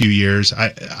had for a few years.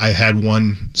 I had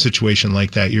one situation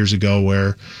like that years ago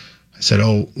where I said,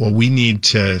 oh, well, we need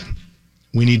to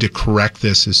correct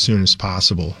this as soon as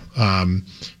possible.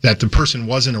 That the person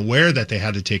wasn't aware that they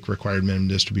had to take required minimum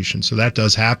distribution. So that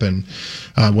does happen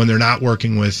when they're not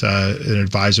working with an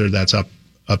advisor that's up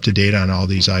to date on all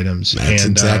these items.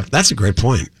 That's a great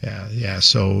point. Yeah.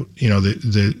 So,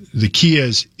 the key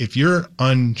is, if you're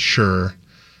unsure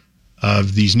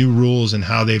of these new rules and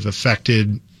how they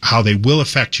will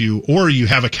affect you, or you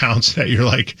have accounts that you're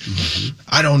like,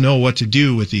 I don't know what to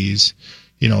do with these,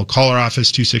 call our office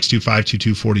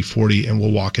 262-522-4040 and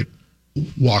we'll walk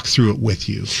through it with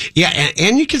you. Yeah,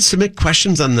 and you can submit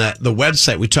questions on the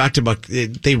website. We talked about,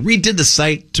 they redid the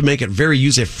site to make it very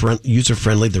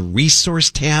user-friendly. The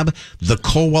resource tab,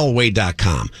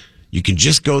 thecowellway.com. You can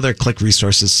just go there, click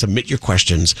resources, submit your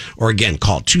questions, or again,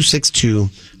 call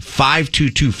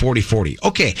 262-522-4040.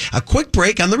 Okay, a quick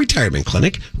break on the Retirement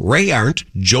Clinic. Ray Arndt,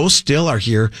 Joe Still are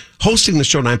here hosting the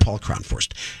show, and I'm Paul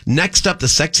Cronforst. Next up, the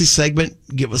sexy segment.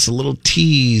 Give us a little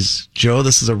tease. Joe,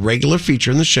 this is a regular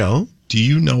feature in the show. Do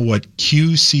you know what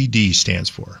QCD stands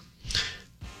for?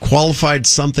 Qualified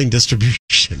Something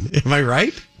Distribution. Am I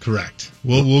right? Correct.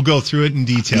 We'll go through it in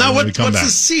detail Now, when we come what's back.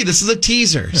 the C? This is a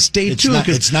teaser. Stay tuned.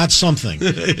 It's not something.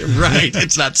 Right.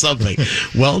 It's not something.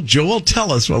 Well, Joe will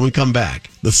tell us when we come back.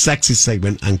 The sexy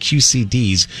segment on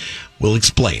QCDs will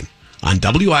explain on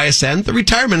WISN, the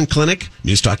Retirement Clinic,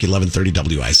 News Talk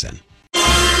 1130 WISN.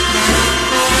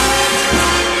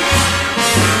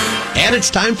 And it's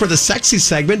time for the sexy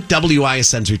segment,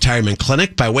 WISN's Retirement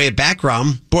Clinic. By way of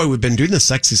background, boy, we've been doing the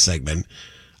sexy segment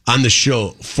on the show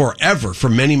forever, for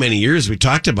many, many years. We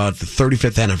talked about the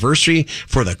 35th anniversary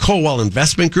for the Kowal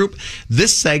Investment Group.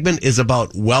 This segment is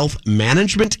about wealth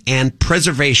management and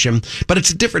preservation, but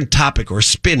it's a different topic or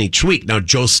spin each week. Now,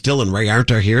 Joe Still and Ray Arndt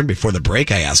are here, and before the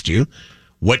break, I asked you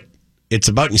what it's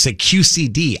about, and you said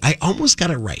QCD. I almost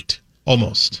got it right.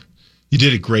 Almost. You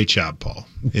did a great job, Paul.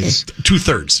 It's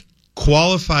 2/3.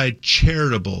 Qualified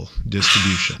Charitable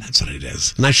Distribution. That's what it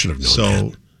is. And I should have known So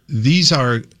that. these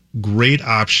are great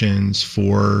options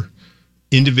for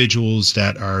individuals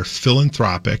that are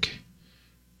philanthropic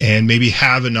and maybe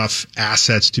have enough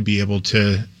assets to be able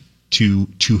to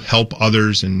help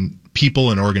others and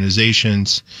people and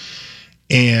organizations.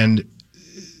 And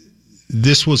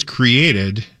this was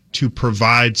created to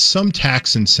provide some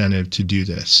tax incentive to do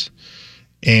this.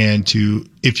 And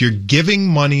if you're giving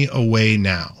money away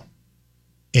now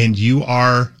and you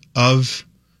are of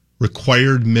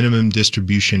required minimum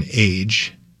distribution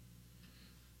age,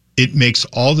 it makes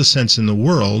all the sense in the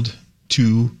world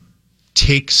to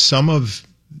take some of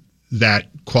that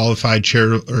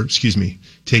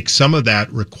take some of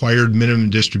that required minimum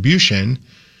distribution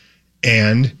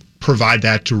and provide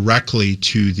that directly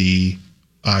to the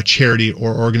charity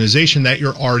or organization that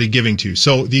you're already giving to.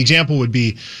 So the example would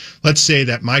be, let's say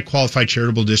that my qualified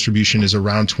charitable distribution is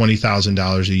around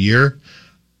 $20,000 a year.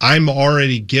 I'm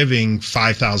already giving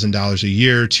 $5,000 a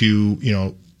year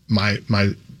to,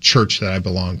 my church that I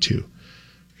belong to.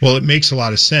 Well, it makes a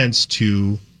lot of sense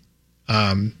to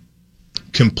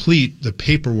complete the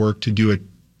paperwork to do a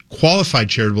qualified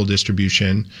charitable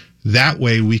distribution. That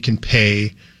way we can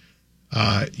pay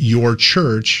your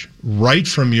church right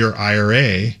from your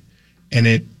IRA, and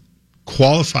it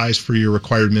qualifies for your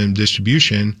required minimum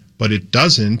distribution, but it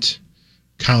doesn't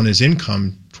count as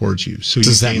income towards you. So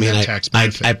Does you that gain mean that tax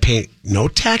benefit. I pay no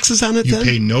taxes on it You then?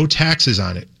 pay no taxes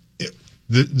on it.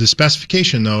 The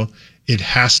specification, though, it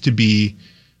has to be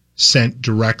sent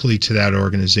directly to that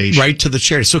organization. Right to the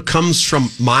charity. So it comes from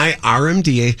my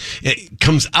RMDA, it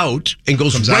comes out and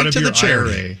goes Comes right out of to the your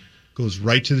charity. IRA, goes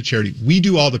right to the charity. We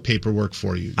do all the paperwork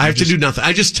for you. I have to do nothing.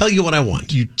 I just tell you what I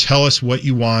want. You tell us what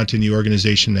you want in the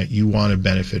organization that you want to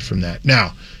benefit from that.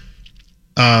 Now,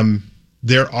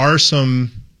 there are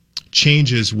some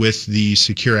changes with the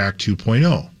Secure Act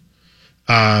 2.0.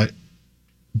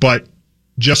 But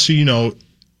just so you know,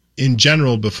 in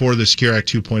general, before the Secure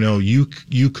Act 2.0,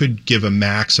 you could give a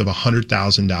max of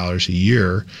 $100,000 a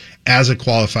year as a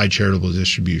qualified charitable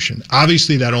distribution.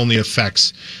 Obviously, that only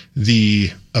affects the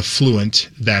affluent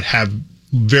that have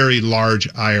very large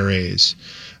IRAs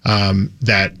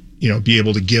that be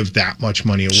able to give that much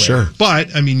money away. Sure.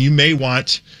 But I mean, you may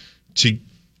want to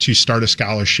start a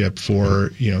scholarship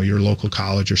for your local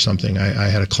college or something. I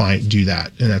had a client do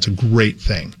that, and that's a great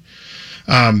thing.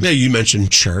 Yeah, you mentioned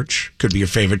church. Could be your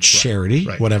favorite charity,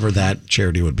 right. Whatever that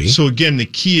charity would be. So again, the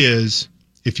key is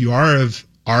if you are of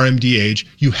RMD age,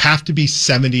 you have to be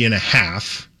 70 and a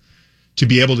half to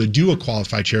be able to do a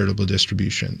qualified charitable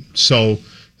distribution. So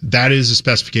that is a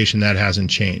specification that hasn't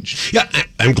changed. Yeah,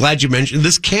 I'm glad you mentioned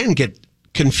this. Can get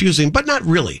confusing, but not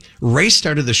really. Ray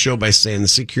started the show by saying the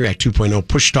Secure Act 2.0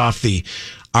 pushed off the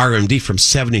RMD from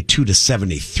 72 to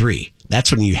 73.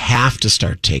 That's when you have to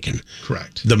start taking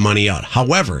Correct. the money out.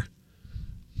 However,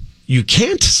 you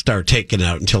can't start taking it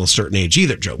out until a certain age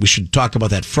either, Joe. We should talk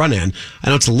about that front end. I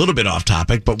know it's a little bit off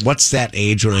topic, but what's that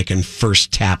age when I can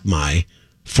first tap my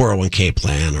 401k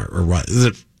plan or what? Is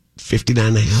it 59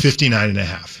 and a half? 59 and a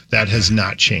half. That has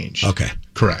not changed. Okay.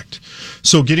 Correct.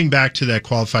 So getting back to that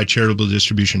qualified charitable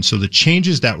distribution, so the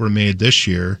changes that were made this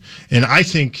year, and I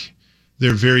think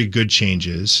they're very good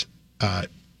changes,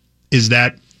 is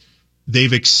that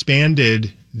they've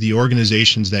expanded the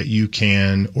organizations that you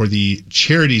can, or the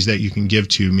charities that you can give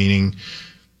to, meaning,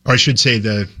 or I should say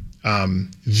the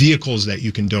vehicles that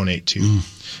you can donate to.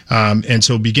 And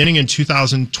so beginning in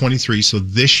 2023, so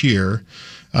this year,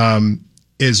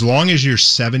 as long as you're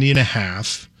 70 and a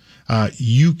half,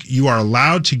 you are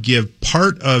allowed to give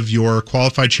part of your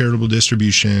qualified charitable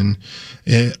distribution,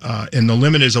 and the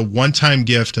limit is a one-time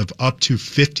gift of up to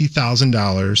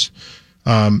 $50,000,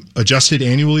 adjusted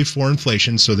annually for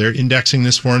inflation. So they're indexing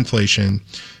this for inflation,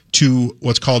 to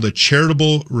what's called a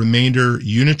charitable remainder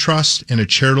unit trust and a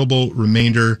charitable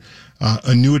remainder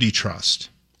annuity trust.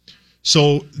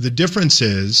 So the difference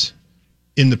is,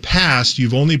 in the past,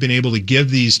 you've only been able to give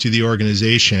these to the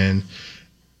organization,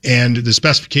 and the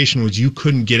specification was you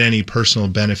couldn't get any personal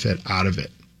benefit out of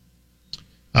it.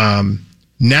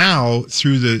 Now,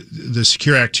 through the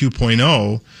Secure Act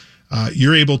 2.0,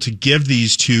 you're able to give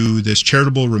these to this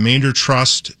charitable remainder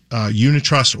trust, unit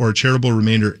trust, or charitable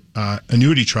remainder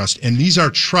annuity trust. And these are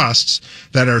trusts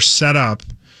that are set up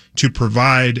to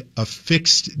provide a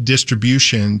fixed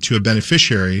distribution to a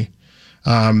beneficiary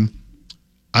on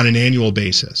an annual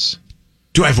basis.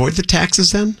 Do I avoid the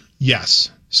taxes then?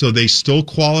 Yes. So they still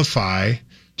qualify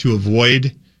to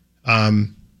avoid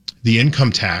the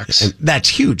income tax. And that's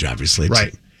huge, obviously.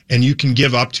 Right. And you can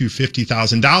give up to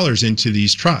 $50,000 into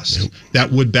these trusts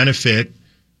that would benefit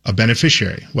a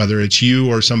beneficiary, whether it's you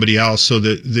or somebody else. So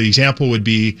the example would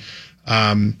be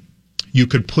you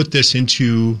could put this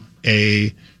into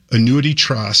a annuity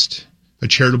trust, a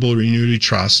charitable annuity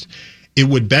trust. It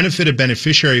would benefit a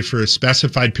beneficiary for a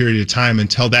specified period of time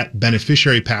until that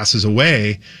beneficiary passes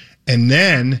away, and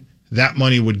then that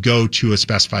money would go to a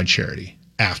specified charity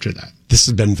after that. This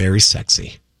has been very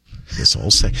sexy. This whole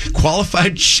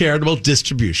qualified charitable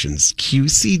distributions,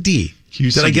 QCD.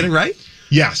 Did I get it right?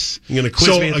 Yes. You're going to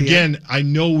quiz me at the again, end? I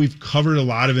know we've covered a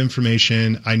lot of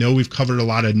information. I know we've covered a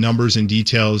lot of numbers and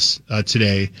details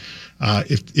today.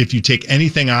 If you take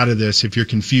anything out of this, if you're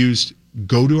confused,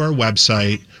 go to our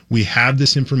website. We have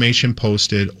this information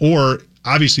posted, or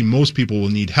obviously most people will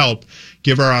need help.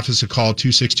 Give our office a call,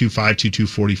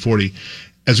 262-522-4040.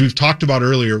 As we've talked about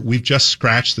earlier, we've just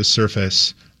scratched the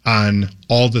surface on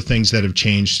all the things that have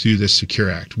changed through this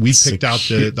Secure Act. We picked out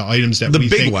the items that we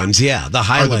think the big ones, the are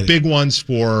highlighted. the big ones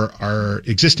for our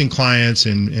existing clients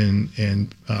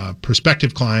and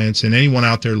prospective clients and anyone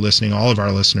out there listening, all of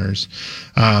our listeners.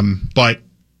 But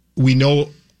we know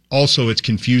also it's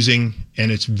confusing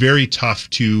and it's very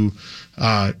tough to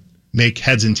make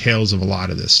heads and tails of a lot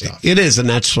of this stuff. It is, and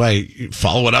that's why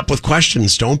follow it up with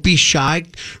questions. Don't be shy.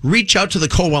 Reach out to the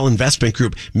Kowal Investment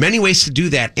Group. Many ways to do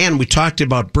that, and we talked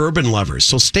about bourbon lovers.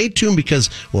 So stay tuned, because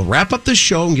we'll wrap up the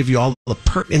show and give you all the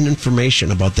pertinent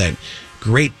information about that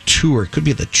great tour. It could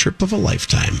be the trip of a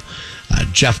lifetime.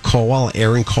 Jeff Kowal,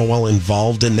 Aaron Kowal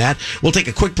involved in that. We'll take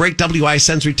a quick break.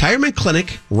 WISN's Retirement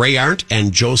Clinic. Ray Arndt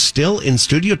and Joe Still in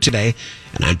studio today,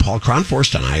 and I'm Paul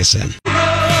Cronforst on ISN.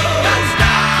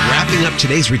 Wrapping Wrapping up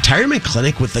today's retirement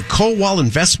clinic with the Kowal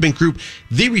Investment Group,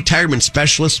 the retirement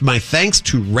specialist. My thanks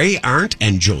to Ray Arndt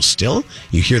and Joe Still.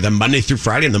 You hear them Monday through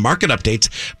Friday in the market updates.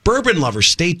 Bourbon lovers,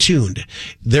 stay tuned.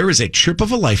 There is a trip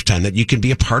of a lifetime that you can be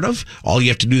a part of. All you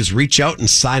have to do is reach out and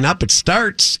sign up. It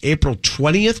starts April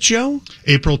 20th, Joe?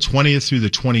 April 20th through the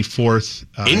 24th.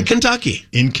 In Kentucky.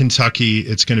 In Kentucky.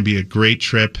 It's going to be a great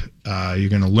trip. You're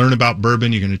going to learn about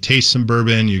bourbon. You're going to taste some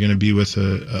bourbon. You're going to be with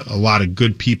a lot of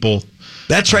good people.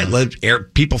 That's right.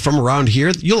 People from around here,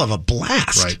 you'll have a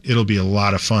blast. Right. It'll be a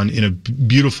lot of fun in a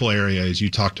beautiful area, as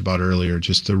you talked about earlier,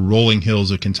 just the rolling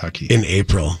hills of Kentucky. In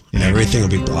April. Everything will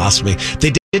be blossoming.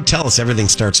 They did tell us everything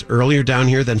starts earlier down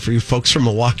here than for you folks from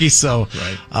Milwaukee. So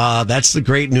that's the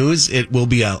great news. It will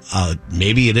be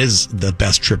maybe it is the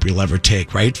best trip you'll ever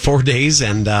take, right? 4 days.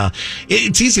 And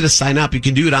it's easy to sign up. You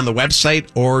can do it on the website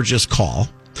or just call.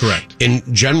 Correct. In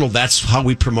general, that's how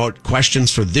we promote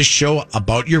questions for this show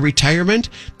about your retirement.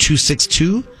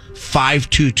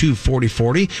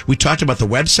 262-522-4040. We talked about the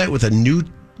website with a new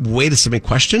way to submit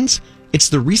questions. It's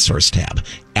the resource tab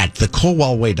at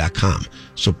thekowalway.com.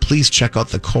 So please check out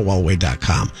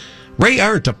thekowalway.com. Ray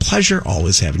Arndt, a pleasure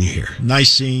always having you here.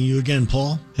 Nice seeing you again,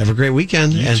 Paul. Have a great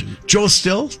weekend. You and too. Joe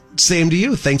Still, same to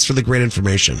you. Thanks for the great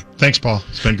information. Thanks, Paul.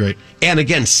 It's been great. And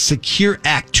again, Secure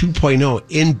Act 2.0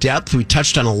 in depth. We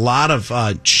touched on a lot of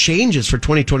changes for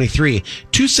 2023.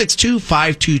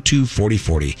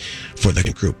 262-522-4040 for the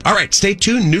group. All right, stay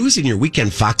tuned. News in your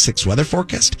weekend Fox 6 weather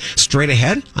forecast straight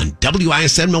ahead on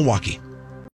WISN Milwaukee.